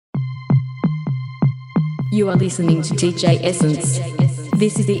You are listening to DJ Essence.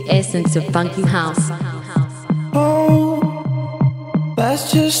 This is the essence of funky house. Oh,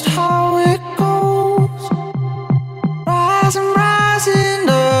 that's just how it goes. Rising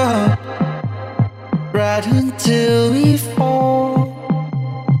up, right until we fall.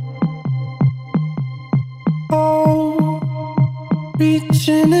 Oh,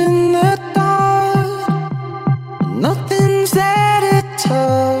 reaching in the dark, nothing's there to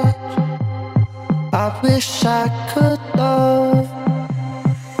touch. I wish I could love.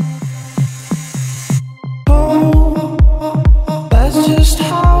 Oh, that's just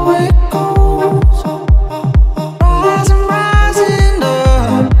how it goes. Rising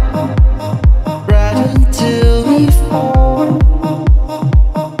up, right until we fall.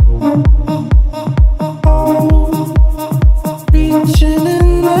 Oh, reaching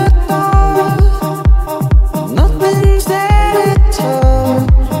in the dark, nothing's there to touch.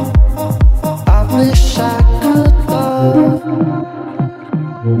 I wish I could love.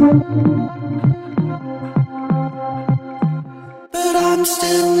 But I'm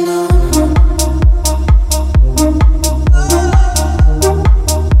still numb.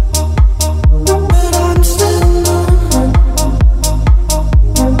 But I'm still numb.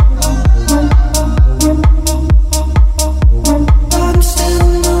 I'm still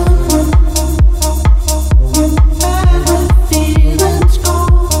numb. And the feeling's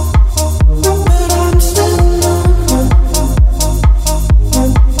gone. But I'm still numb.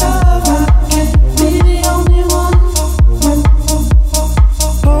 Love, I can't be the only one.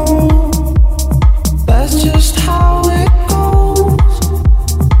 Oh, that's just how it goes.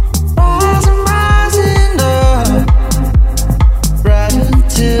 Rising up, right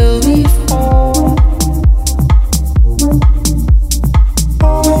until we fall.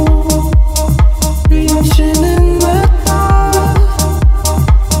 Oh, reaching in the dark,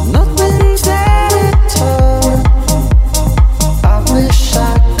 nothing's there to touch. I wish I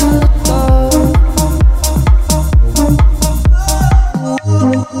could love.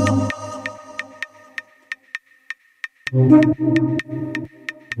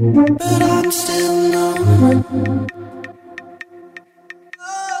 But I'm still numb.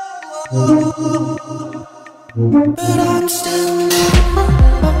 But I'm still numb.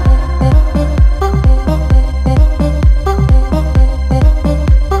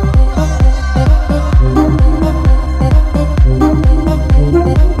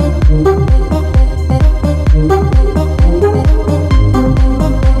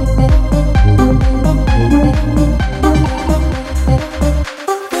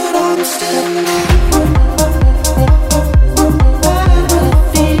 But I'm still numb. And the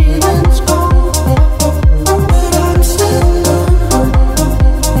feeling's gone. But I'm still numb.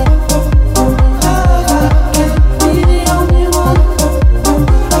 Love, I can't be the only one.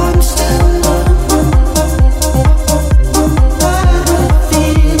 But I'm still numb. And the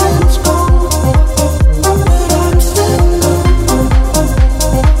feeling's gone. But I'm still numb.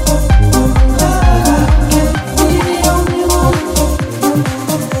 Love, I can't be the only one.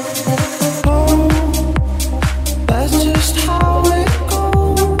 Oh, that's just how it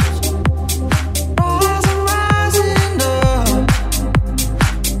goes. Rising up,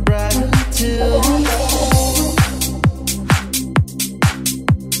 right until we fall.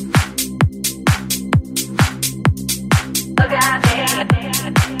 Look at me.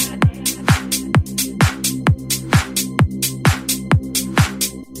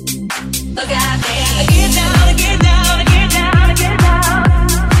 Look at me. Get down, get down, get down, get down.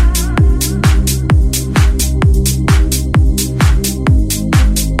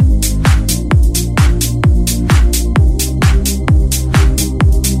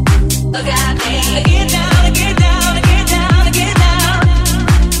 Look at me. Get down, get down, get down, get down.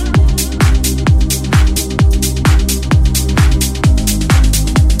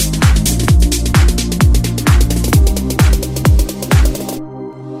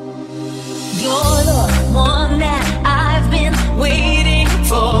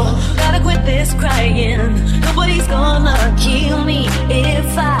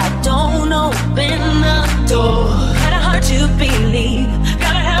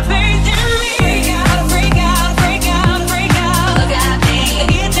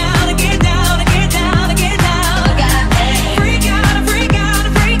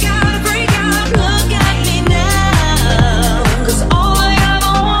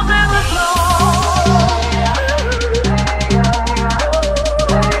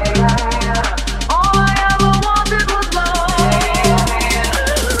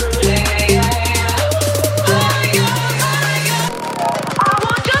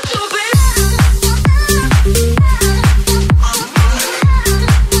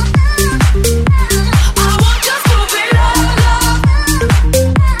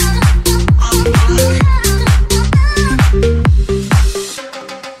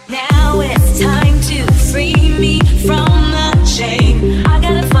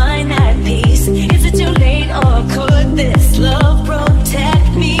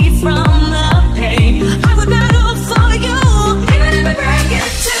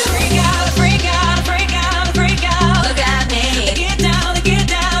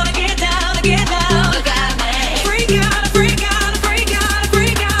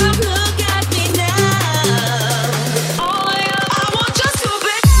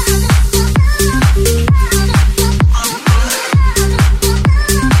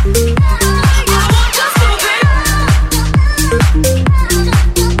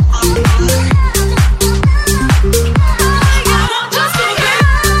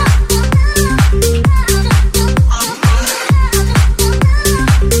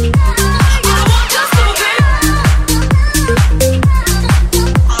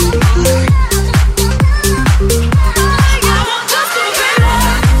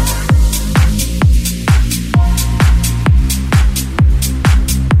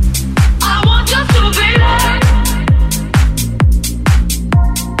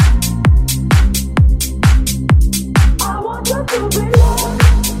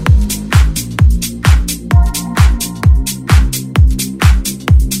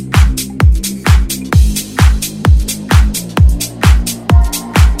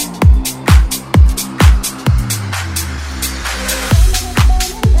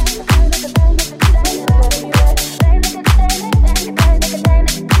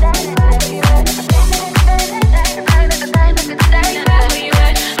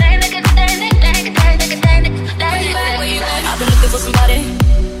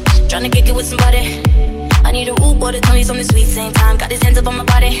 got his hands up on my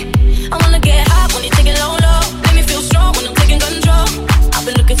body. I wanna get hot when you take it low, low. Make me feel strong when I'm taking control. I've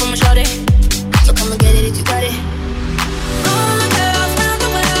been looking for my shorty, so come and get it if you got it. All the girls round the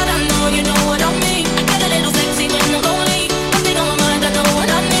world, I know you know what I mean. I get a little sexy when I'm lonely. Nothing on my mind, I know what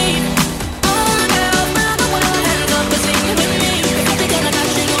I need. All the girls round the world, hands up and sing it with me. If you think I got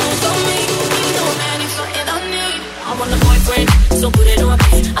you, know it's on me. You know, man, it's something I need. I want a boyfriend, so put it on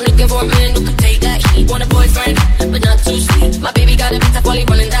me. I'm looking for a man who can take that heat. Want a boyfriend, but not too sweet. My baby got a bit of volley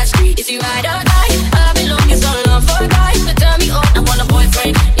running that street. Is he ride or die? I've been looking so long for a guy to turn me on. I want a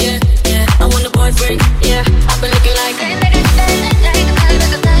boyfriend, yeah, yeah. I want a boyfriend, yeah. I've been looking like I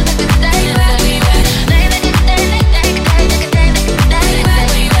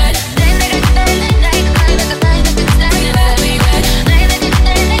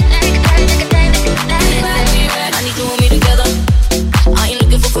need you and me together. I ain't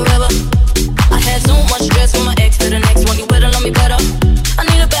looking for forever. I had so much stress from my ex to the next one. You better love me better. I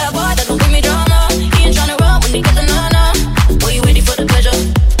need a bad boy that don't give me drama. He ain't tryna run when he got the nana. Boy, you ready for the pleasure?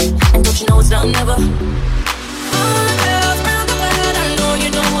 And don't you know it's now or never? All the girls round the world, I know you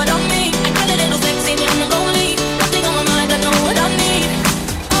know what I mean. I got a little sexy when I'm lonely. Nothing on my mind, I know what I need.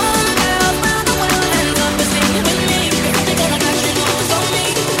 All the girls round the world, hands up and sing it with me. If you think I got you, know it's on me.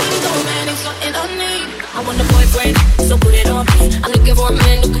 You know, man, it's something I need. I want a boyfriend, so put it on me. I'm looking for a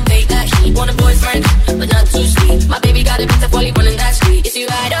man who can take that heat. Want a boyfriend, but not too sweet. My baby got a bit of volley running that street. Is he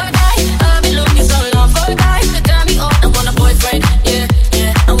ride or die? I've been looking so long for a guy to turn me on. I want a boyfriend, yeah,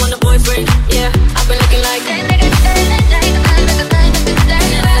 yeah. I want a boyfriend, yeah. I've been looking like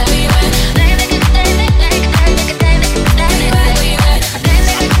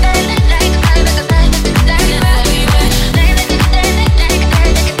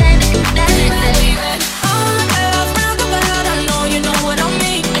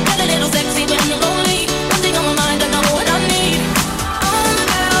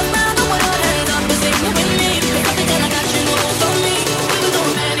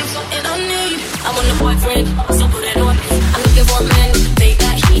boyfriend, so put it on. I'm looking for a man who can take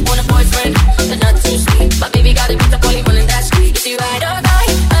that heat. Want a boyfriend, but not too sweet. My baby got a bit of volley running that street. Is he ride or die?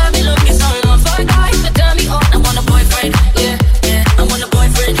 I've been looking so long for a guy to turn me on. I want a boyfriend, yeah, yeah. I want a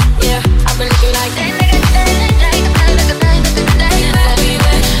boyfriend, yeah. I've been looking like that.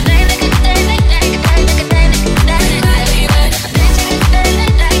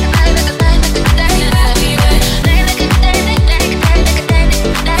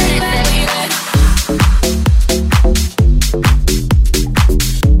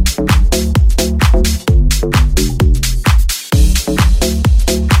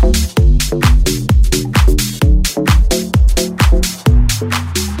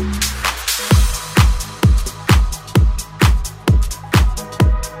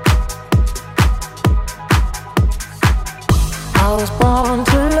 I was born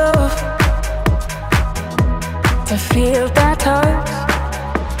to love, to feel that touch.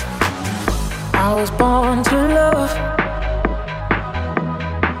 I was born to love,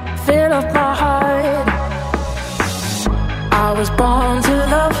 fill up my heart. I was born to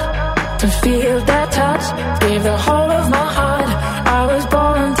love, to feel that touch, give the whole of my heart. I was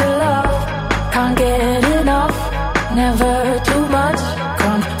born to love, can't get enough, never too much.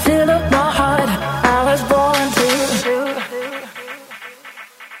 Come fill up my heart. I was born to.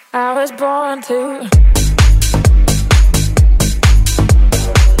 I was born to.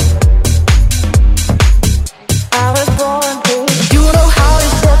 I was born to. You know how to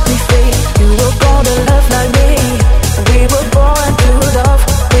set me free. You were born to love like me. We were born to love.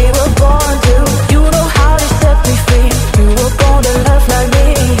 We were born to. You know how to set me free. You were born to love like me.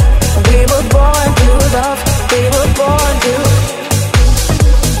 We were born to love. We were born to.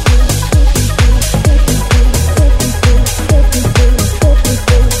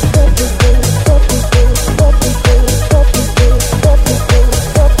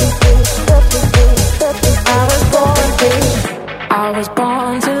 I was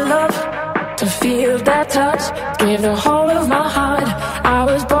born to love, to feel that touch, give the whole of my heart. I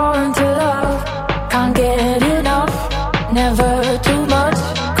was born to love, can't get enough, never too much.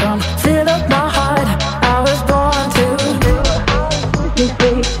 Come fill up my heart. I was born to.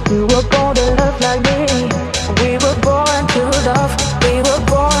 You were born to love like me. We were born to love. We were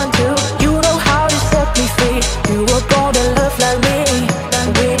born to. You know how to set me free. You were born to love like me.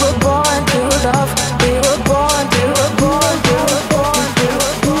 We were born to love. We were born to.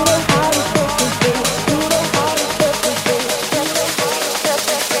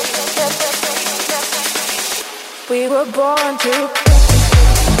 We were born to.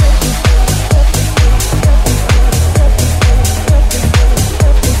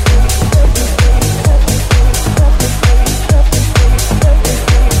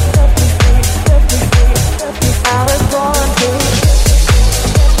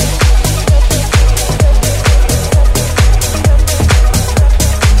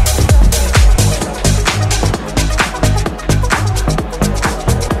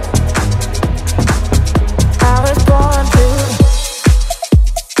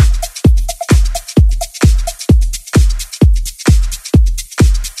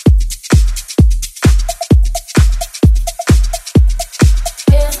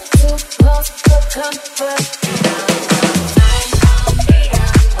 Feel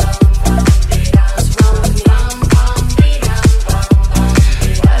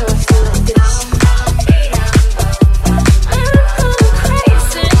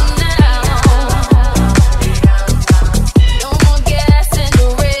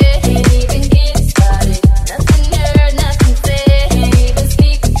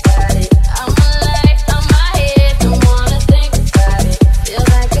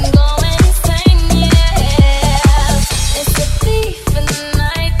like I'm going insane, yeah.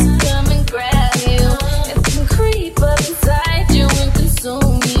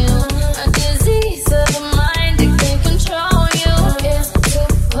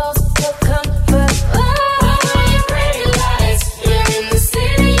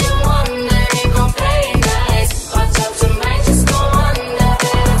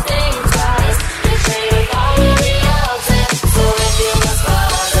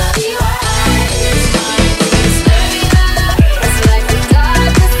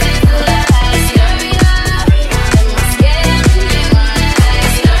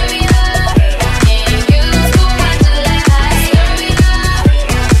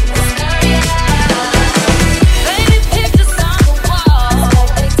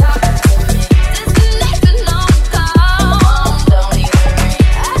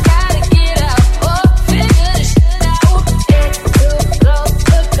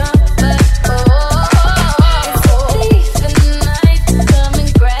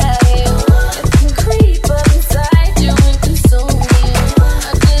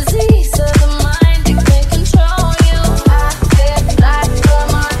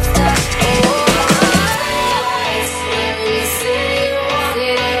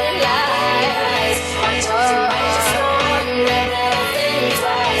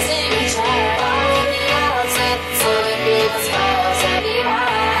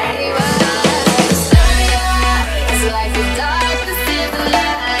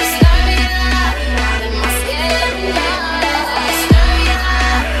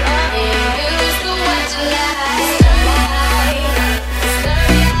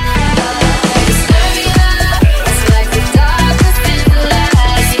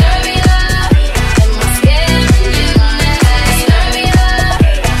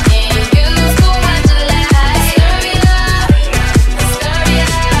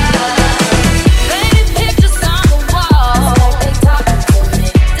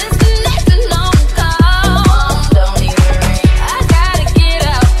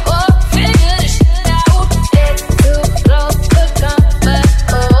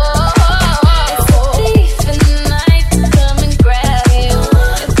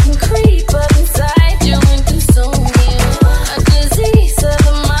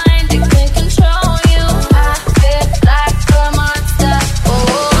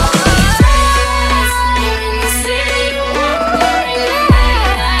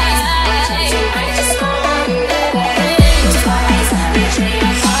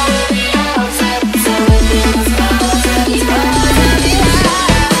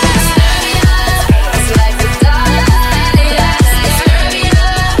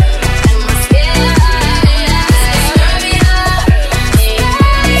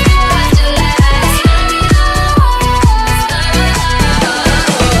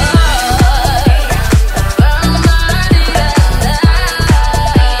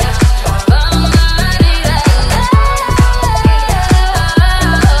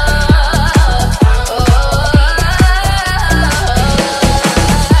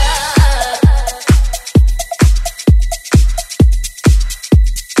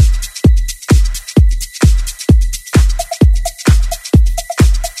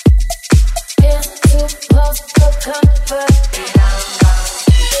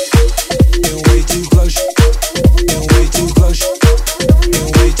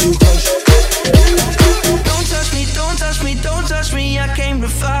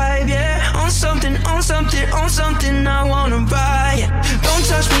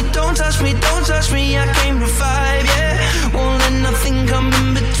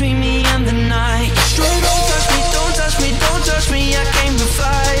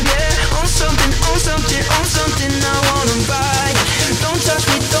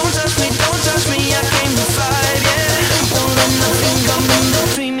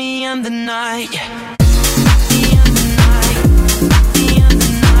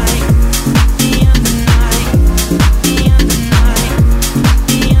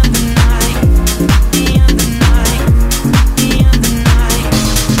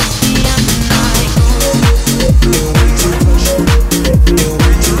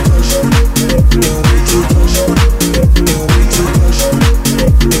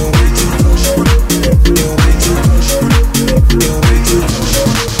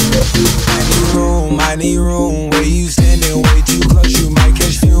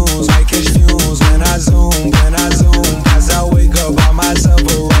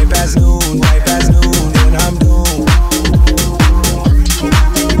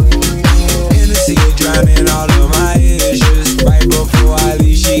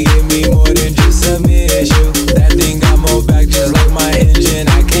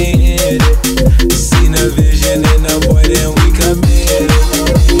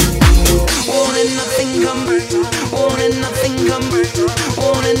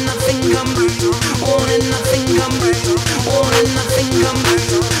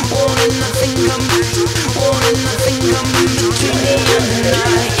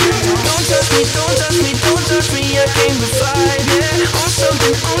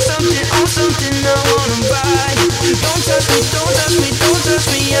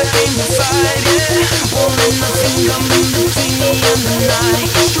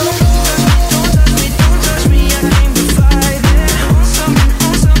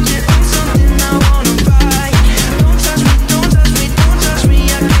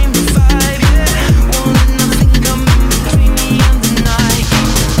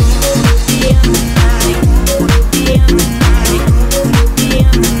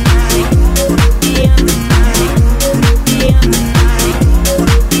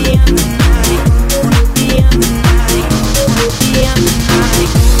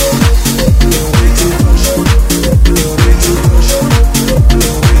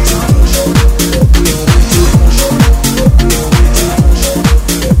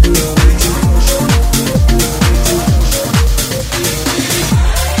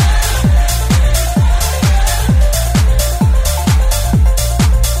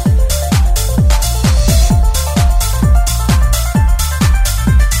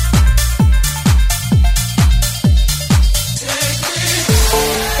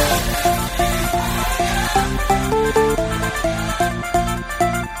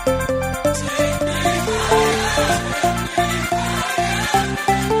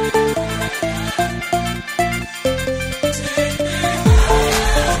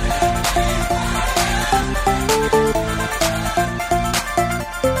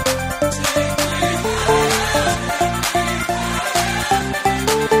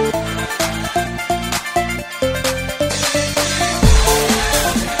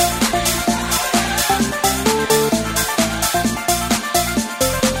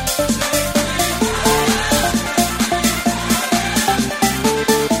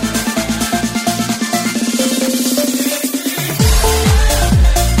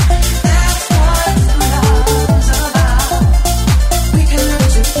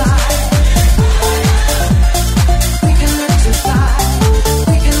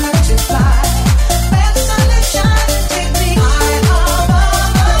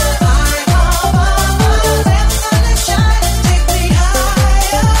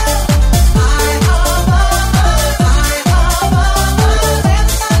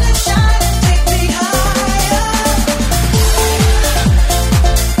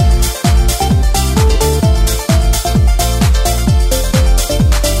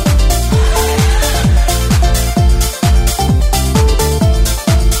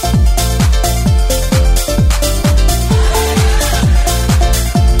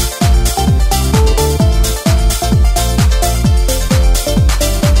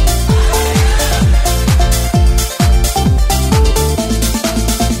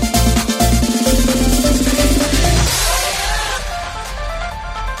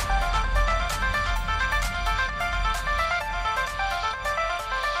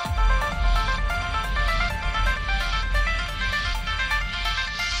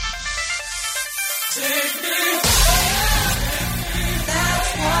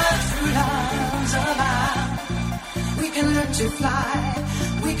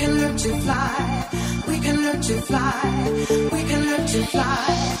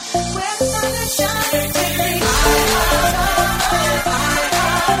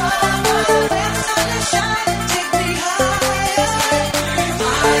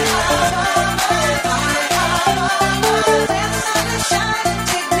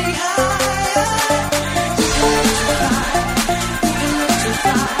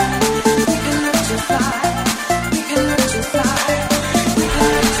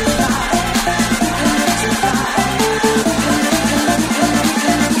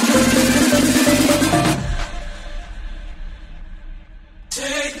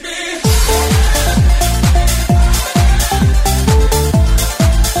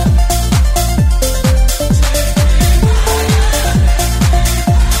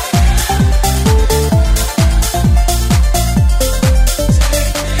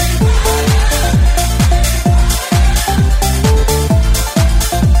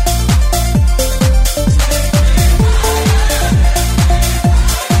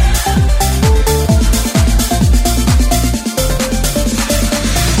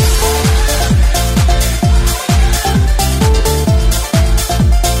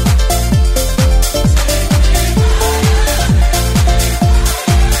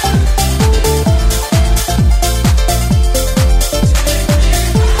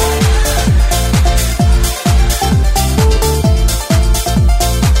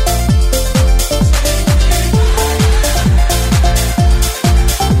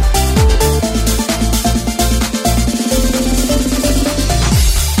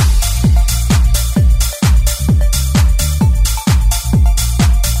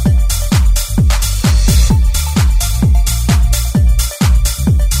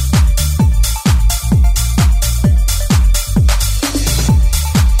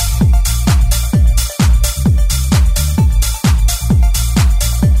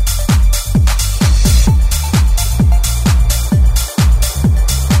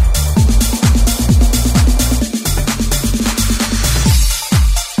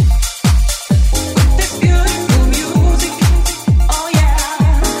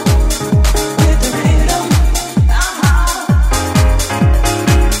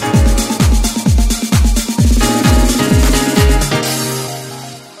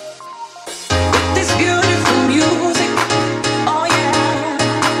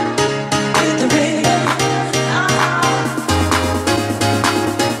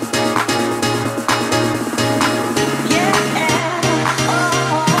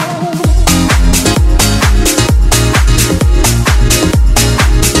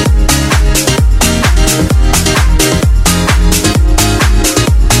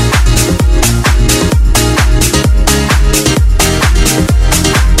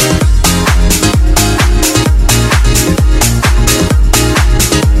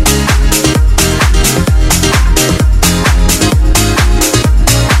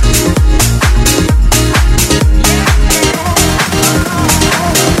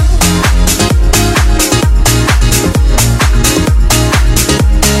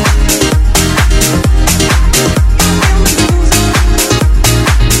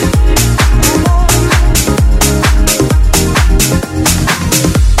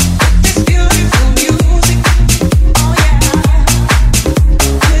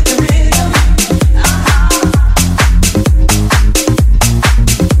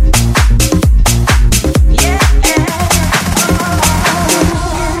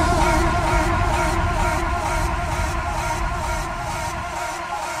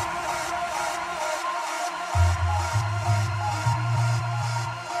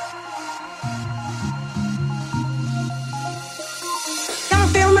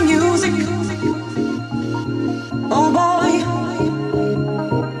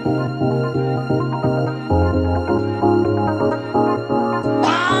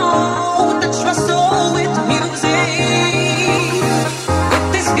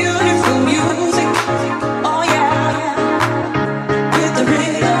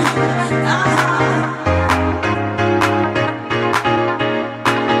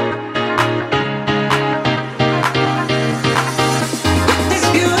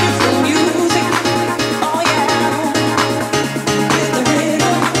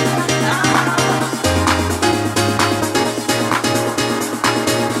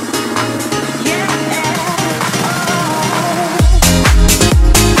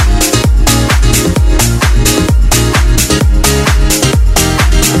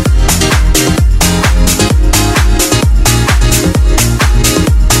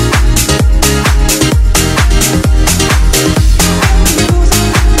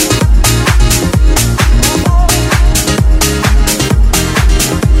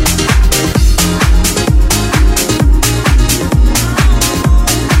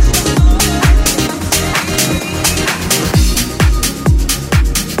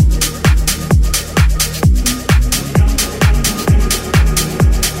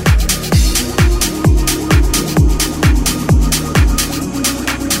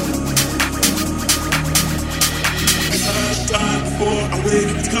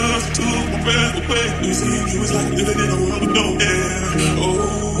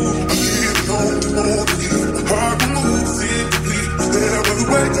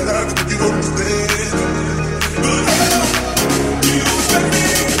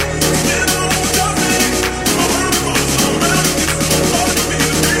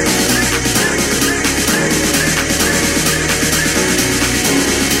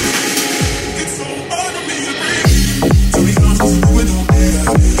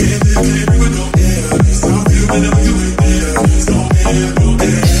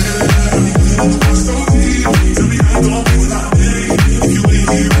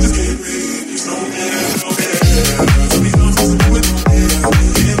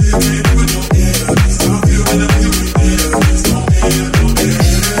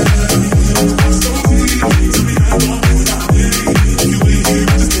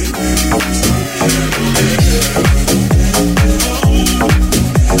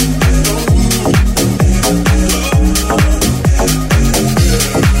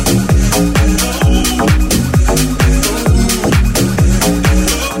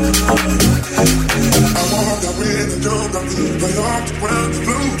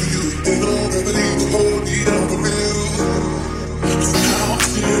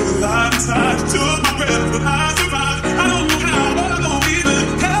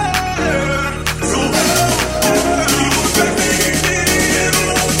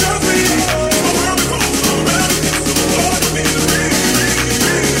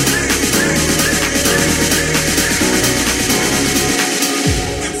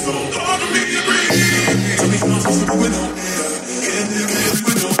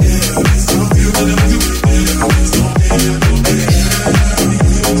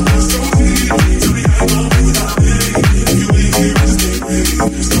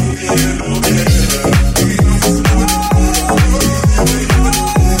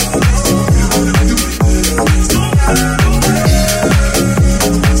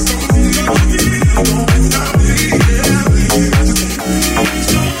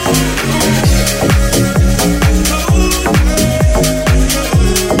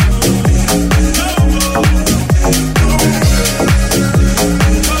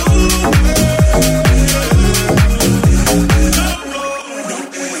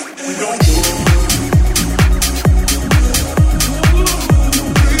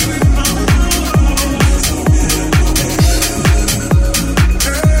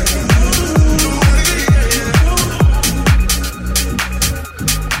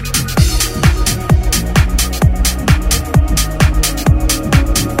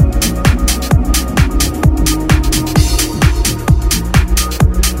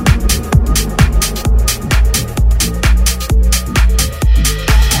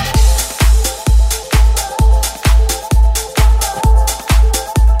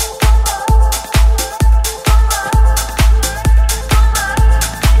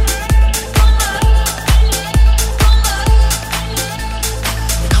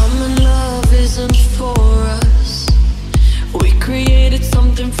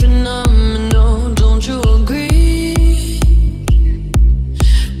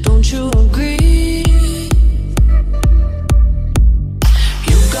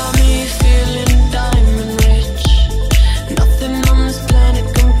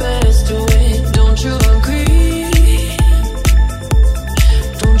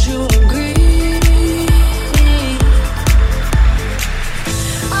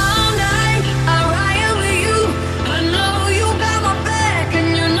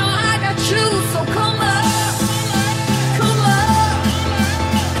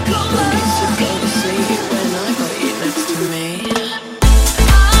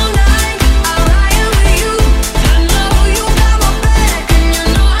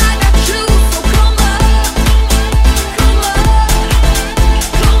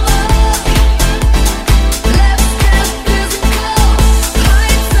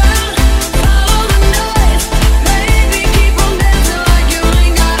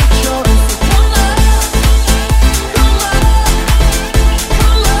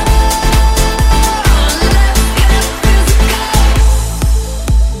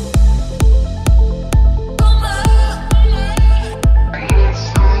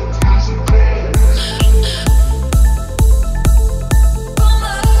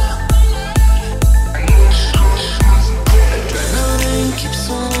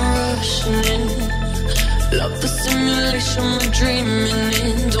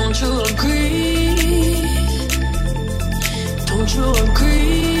 Don't you agree?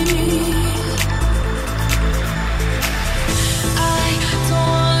 I don't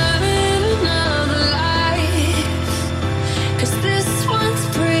wanna live another life, 'cause this one's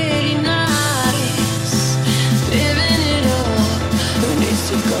pretty.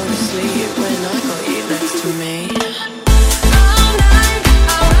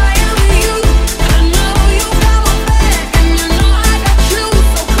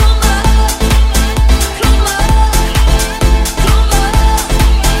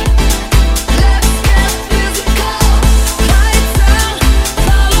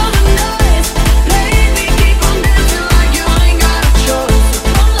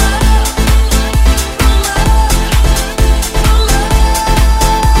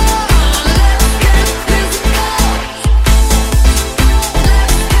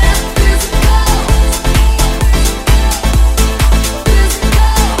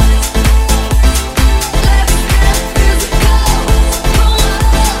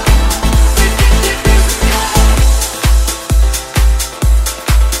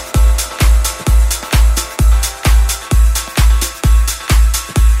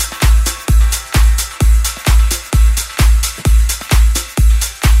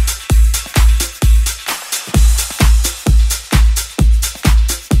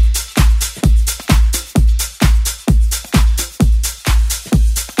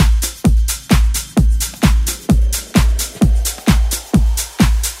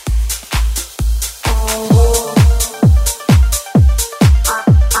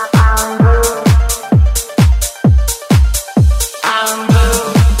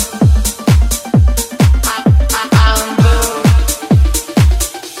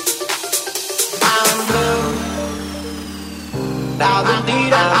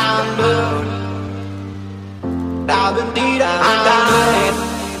 I'm blue. Da da dee da da.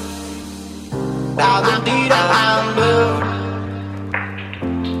 Da da dee da, I'm blue.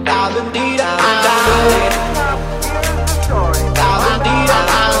 Da da dee da da. Da da dee da,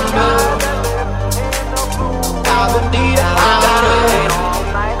 I'm blue. Da da dee da da.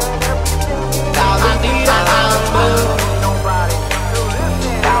 Da da dee da, I'm blue.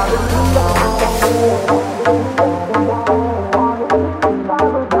 Da da dee da.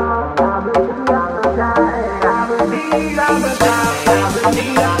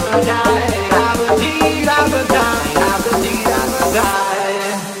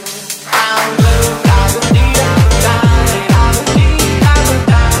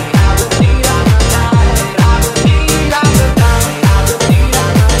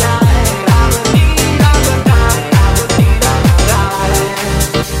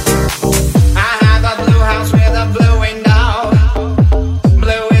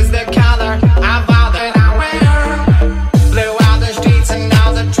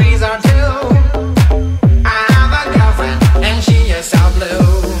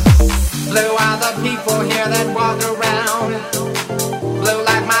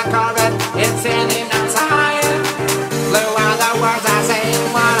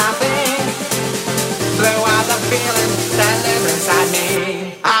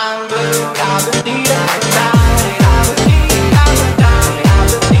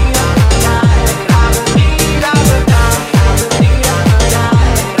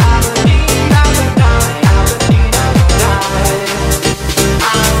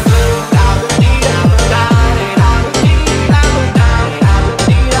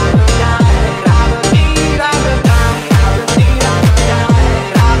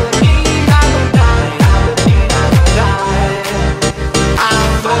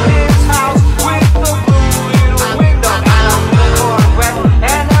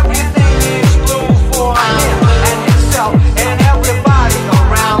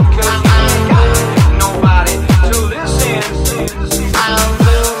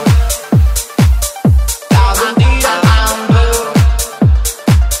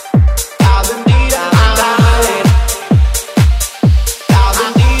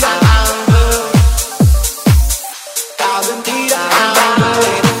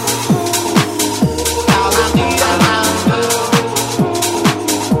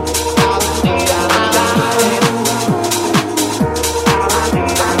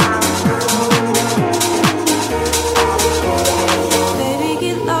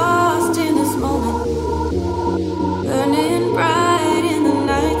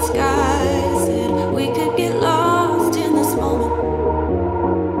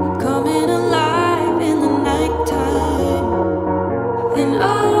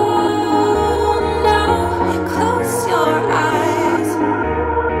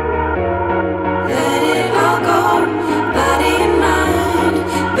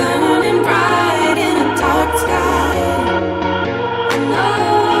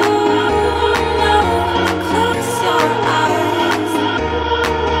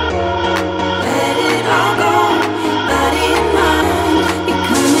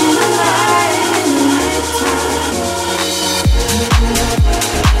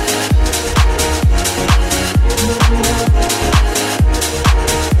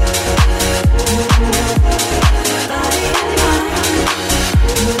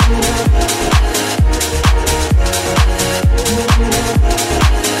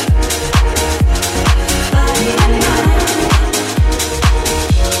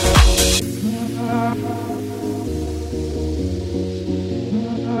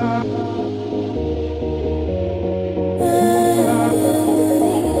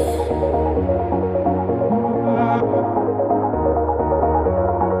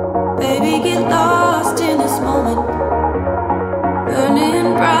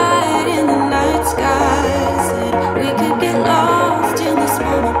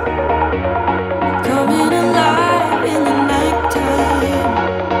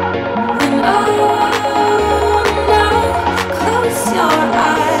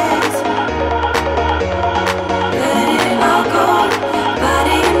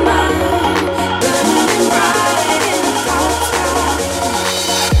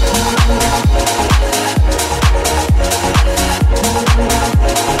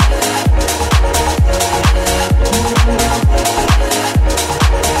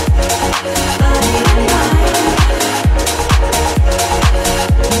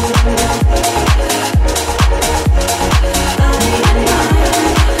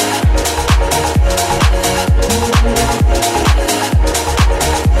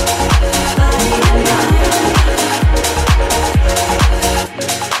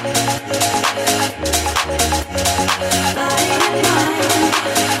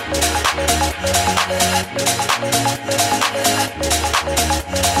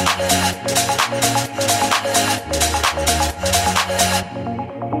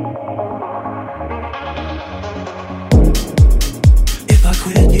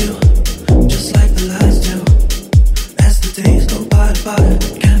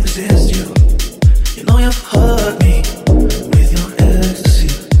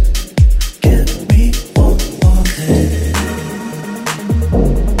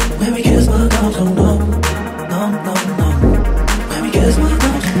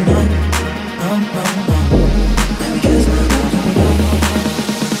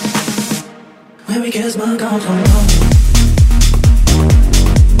 Baby, kiss my countdown.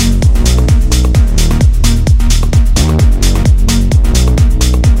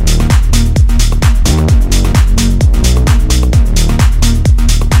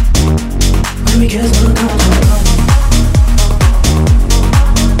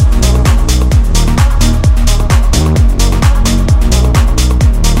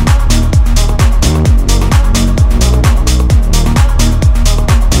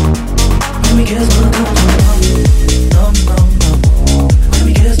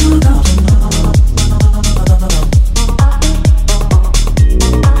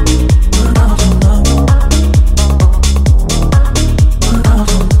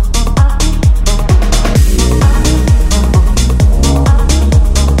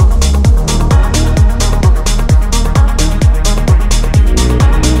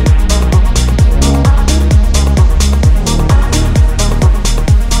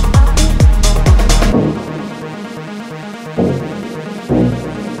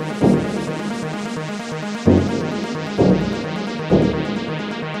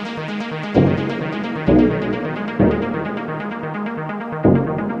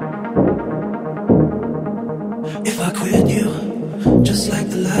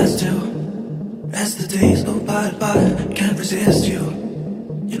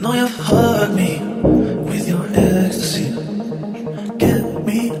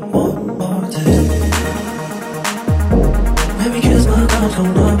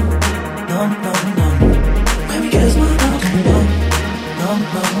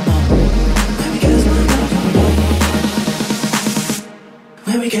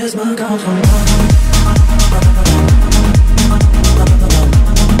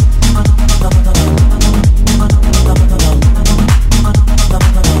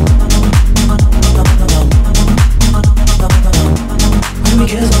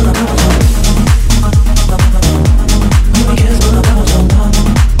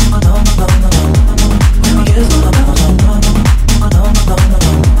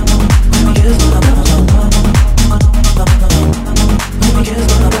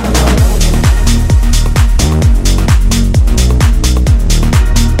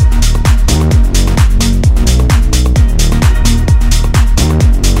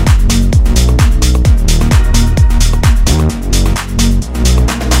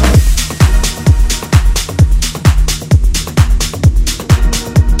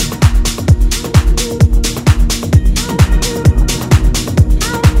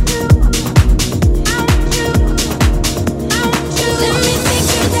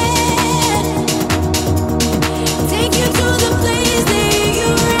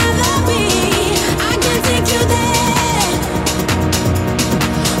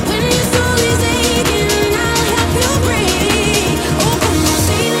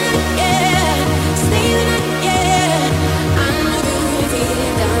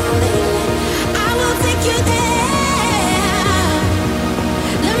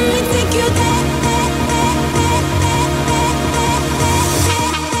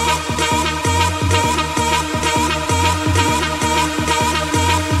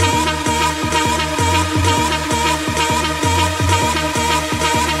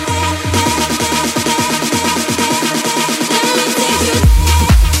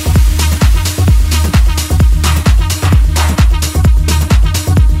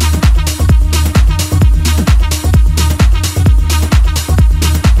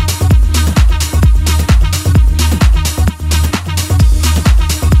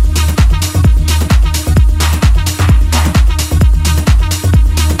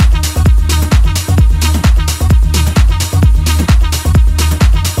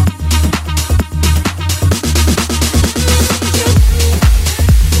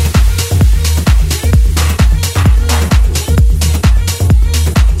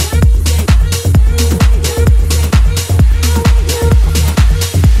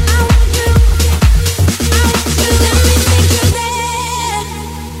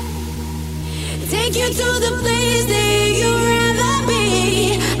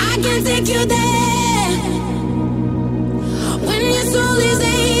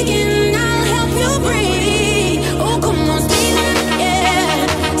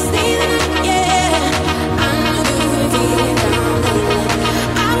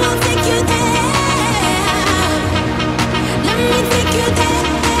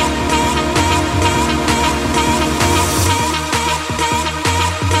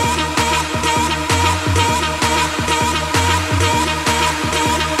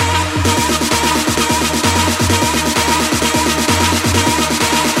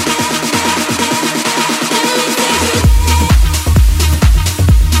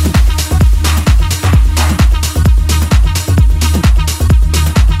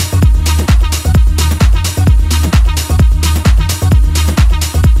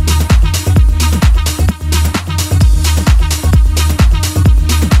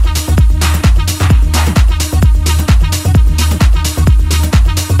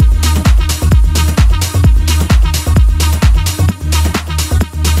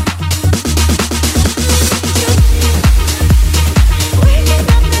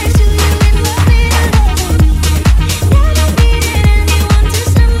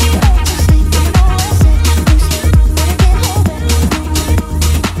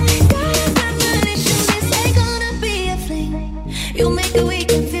 make a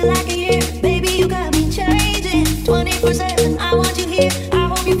week and feel like a year. Baby, you got me changing 24/7. I want you here. I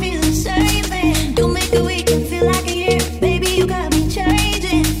hope you feel the same thing. Don't make a week and feel like a year. Baby, you got me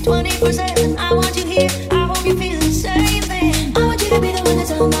changing 24/7. I want you here. I hope you feel the same thing. I want you to be the one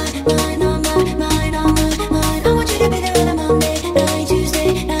that's on my mind, on my mind, on my mind. I want you to be there on a Monday night,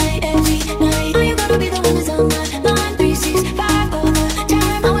 Tuesday night, every night. Are you gonna be the one that's on my mind, 365 all the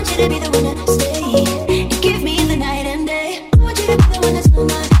time? I want you to be the one to stay and give me the night and day. I want you to be the one that's on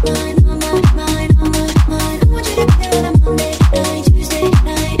my mind, on my mind, on my mind. I want you to be there on a Monday night, Tuesday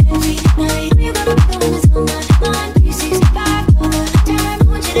night, every night. Are you gonna be the one that's on my mind, 365 all the time? I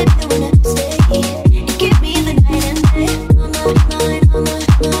want you to be the one to stay and give me the night and day. On my mind, on my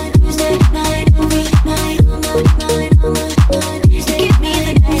mind, Tuesday night, every night. On my mind, on my mind, give me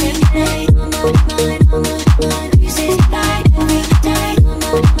the night and day. On my mind, on my mind, Tuesday night, every night. On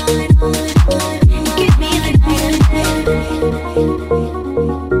my mind, on my mind, give me the night and day.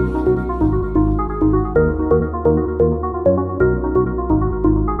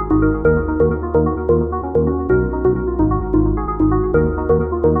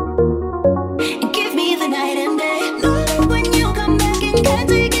 Give me the night and day. No love when you come back and can't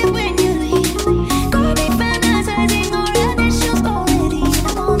take it when you leave. Got me fantasizing on initials already.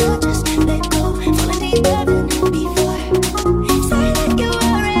 I wanna just let go, falling deeper than before. Say that you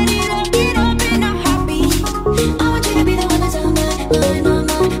are ready, lock it up in a heartbeat. I want you to be the one that's on my mind, on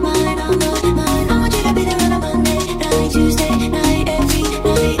my mind, on my mind. I want you to be there on a Monday night, Tuesday night, every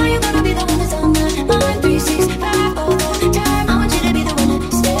night. Are you gonna be the one that's on my mind, 365 all the time? I want you to be the one to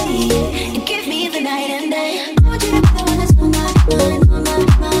stay and give me the night and day. I want you to be the one that's on my mind, on my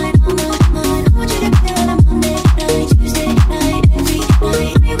mind, on my mind. I want you to be there on a Monday night, Tuesday night, every night. Are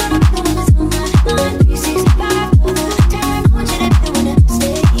you gonna be the one that's on my mind, 365 all the time? I want you to be the one to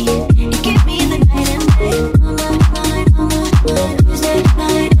stay and give me the night and day. On my mind, on my mind, Tuesday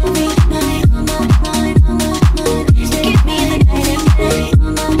night, every night. On my mind, on my mind, give me the night and day.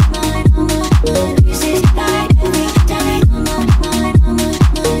 On my mind, on my mind, Tuesday night, every night. On my mind, on my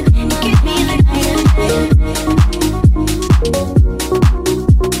mind, give me the night and day.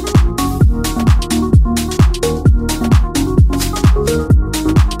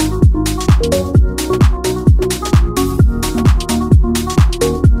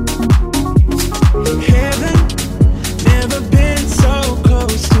 Heaven, never been so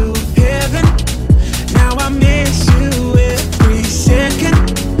close to heaven. Now I miss you every second.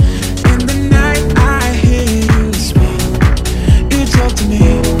 In the night I hear you speak. You talk to me,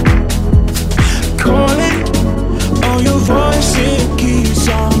 calling. Oh, your voice, it keeps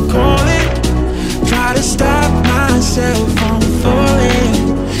on calling. Try to stop myself from falling.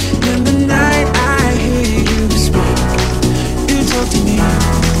 In the night I hear you speak. You talk to me.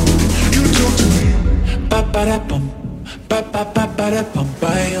 You talk to me. Ba ba da bum, ba ba ba ba da bum,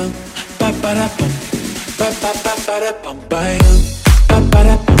 ba yum, ba ba da bum, ba ba ba ba da bum, ba yum, ba ba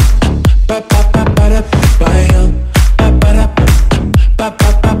da bum, ba ba ba ba da bum, ba yum, ba ba da bum, ba ba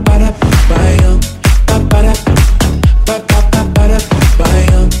ba ba da bum, ba yum, ba ba da bum, ba ba ba ba da bum, ba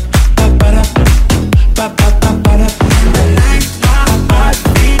yum, ba ba da bum, ba ba ba ba da bum. The night my heart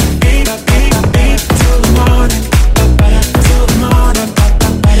beat, beat, beat, beat till the morning, ba ba da till the morning, ba ba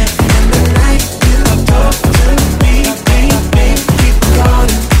ba da. And the night you talk to me, beat, beat, keep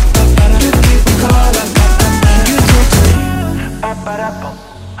calling, ba ba da, you keep calling, ba ba da. You talk to me, ba ba da bum,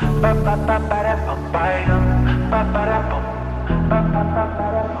 ba ba ba ba da bum, ba yum, ba ba da bum, ba ba ba ba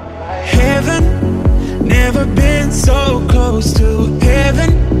da bum. Heaven, never been so close to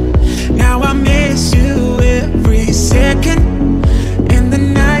heaven. Now I miss you every second. In the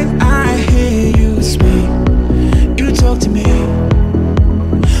night I hear you speak. You talk to me,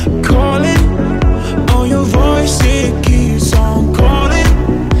 calling. Oh, your voice, it keeps on calling.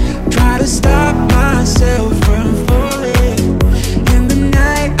 Try to stop myself from falling. In the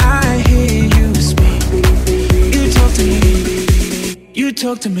night I hear you speak. You talk to me. You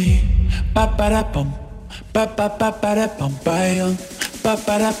talk to me. Ba ba da bum, ba ba ba ba da bum, ba yum, ba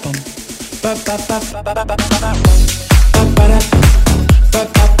ba da bum, ba ba ba ba ba ba ba ba bum, ba ba da bum, ba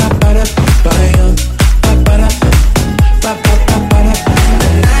ba ba ba da bum, ba yum, ba ba da bum, ba ba ba ba da bum. The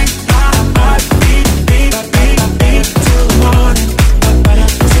night my heart beat, beat, beat, beat till the morning, ba ba da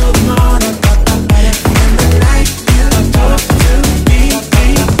till the morning, ba ba ba da. And the night you talk to me, beat,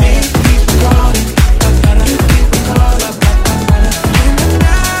 beat, keep calling, ba ba da, you keep calling, ba ba ba da. In the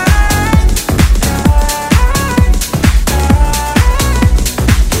night,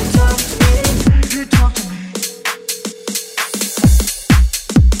 you talk to me, you talk to me.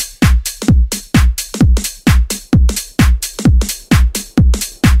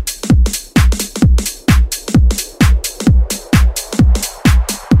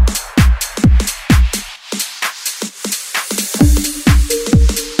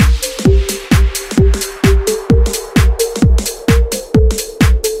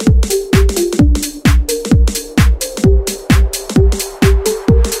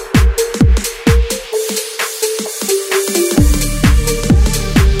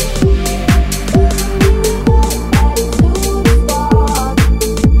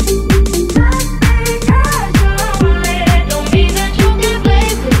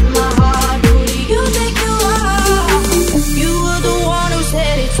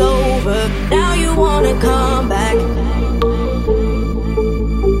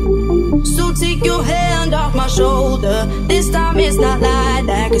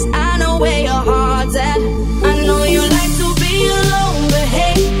 'cause I know where your heart